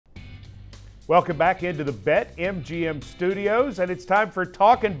Welcome back into the BetMGM studios, and it's time for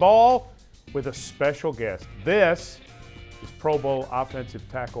Talkin Ball with a special guest. This is Pro Bowl offensive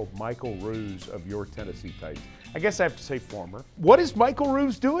tackle Michael Roos of your Tennessee Titans. I guess I have to say former. What is Michael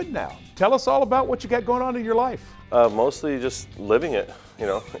Roos doing now? Tell us all about what you got going on in your life. Mostly just living it,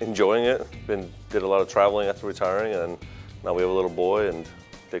 enjoying it. Did a lot of traveling after retiring, and now we have a little boy, and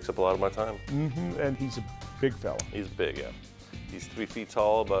takes up a lot of my time. And he's a big fella. He's big, yeah. He's 3 feet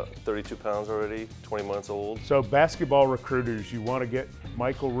tall, about 32 pounds already, 20 months old. So basketball recruiters, you want to get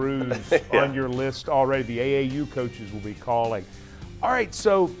Michael Roos Yeah. on your list already. The AAU coaches will be calling. All right,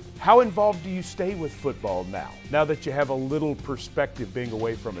 so how involved do you stay with football now that you have a little perspective being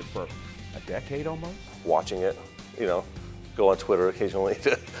away from it for a decade almost? Watching it, go on Twitter occasionally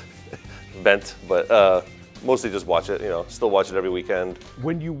to vent, but mostly just watch it, still watch it every weekend.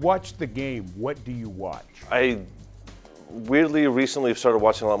 When you watch the game, what do you watch? I weirdly recently started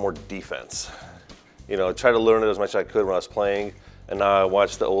watching a lot more defense. I tried to learn it as much as I could when I was playing, and now I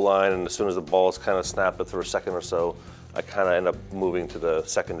watch the O-line, and as soon as the ball's kind of snapped it for a second or so, I kind of end up moving to the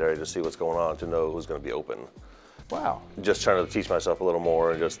secondary to see what's going on, to know who's going to be open. Wow. Just trying to teach myself a little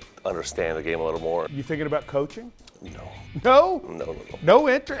more and just understand the game a little more. You thinking about coaching? No. No? No. No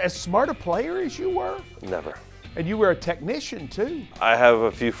interest? As smart a player as you were? Never. And you were a technician too. I have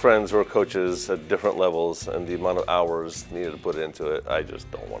a few friends who are coaches at different levels, and the amount of hours needed to put into it, I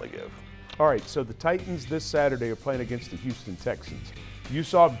just don't want to give. All right, so the Titans this Saturday are playing against the Houston Texans. You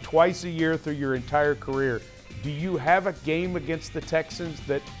saw them twice a year through your entire career. Do you have a game against the Texans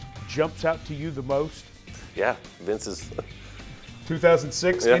that jumps out to you the most? Yeah, Vince's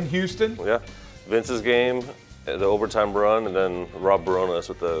 2006 in Houston? Yeah, Vince's game, the overtime run, and then Rob Baronis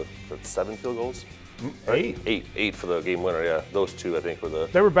with the 7 field goals? 8. Eight for the game winner, yeah. Those two, I think, were the...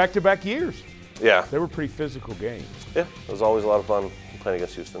 They were back-to-back years. Yeah. They were pretty physical games. Yeah, it was always a lot of fun playing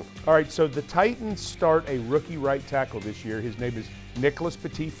against Houston. All right, so the Titans start a rookie right tackle this year. His name is Nicholas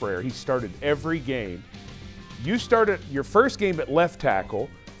Petit-Frere. He started every game. You started your first game at left tackle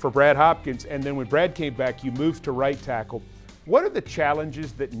for Brad Hopkins, and then when Brad came back, you moved to right tackle. What are the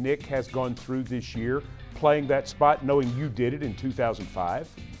challenges that Nick has gone through this year playing that spot, knowing you did it in 2005?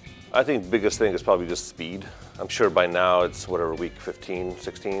 I think the biggest thing is probably just speed. I'm sure by now it's week 15,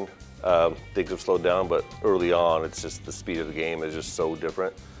 16. Things have slowed down, but early on it's just the speed of the game is just so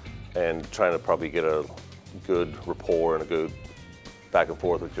different. And trying to probably get a good rapport and a good back and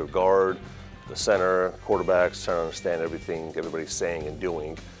forth with your guard, the center, quarterbacks, trying to understand everything everybody's saying and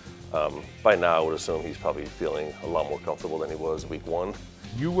doing. By now I would assume he's probably feeling a lot more comfortable than he was week 1.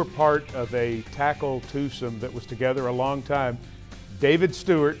 You were part of a tackle twosome that was together a long time. David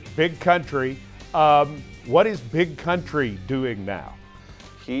Stewart, Big Country. What is Big Country doing now?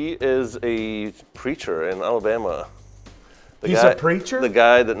 He is a preacher in Alabama. He's a preacher? The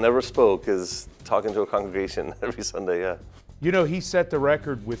guy that never spoke is talking to a congregation every Sunday, yeah. He set the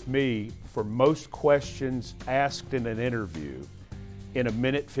record with me for most questions asked in an interview in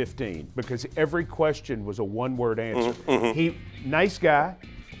 1:15 because every question was a one-word answer. Nice guy,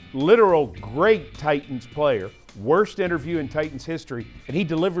 literal great Titans player. Worst interview in Titans history, and he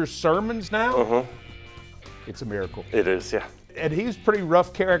delivers sermons now? It's a miracle. It is, yeah. And he's a pretty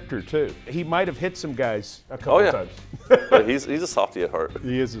rough character, too. He might have hit some guys a couple times. But he's a softy at heart.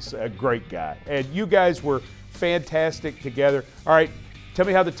 He is a great guy. And you guys were fantastic together. All right, tell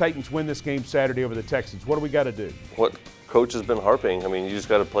me how the Titans win this game Saturday over the Texans. What do we got to do? What Coach has been harping, you just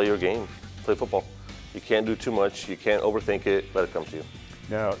got to play your game, play football. You can't do too much. You can't overthink it. Let it come to you.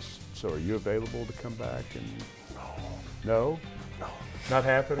 Now, so are you available to come back? No? No. Not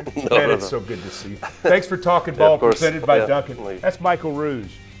happening? No, Man, it's so good to see you. Thanks for Talkin Ball, presented by Dunkin. That's Michael Roos,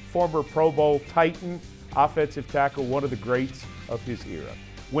 former Pro Bowl Titan, offensive tackle, one of the greats of his era.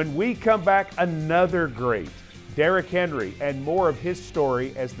 When we come back, another great, Derrick Henry, and more of his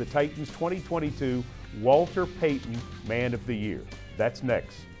story as the Titans' 2022 Walter Payton Man of the Year. That's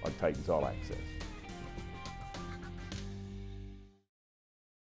next on Titans All Access.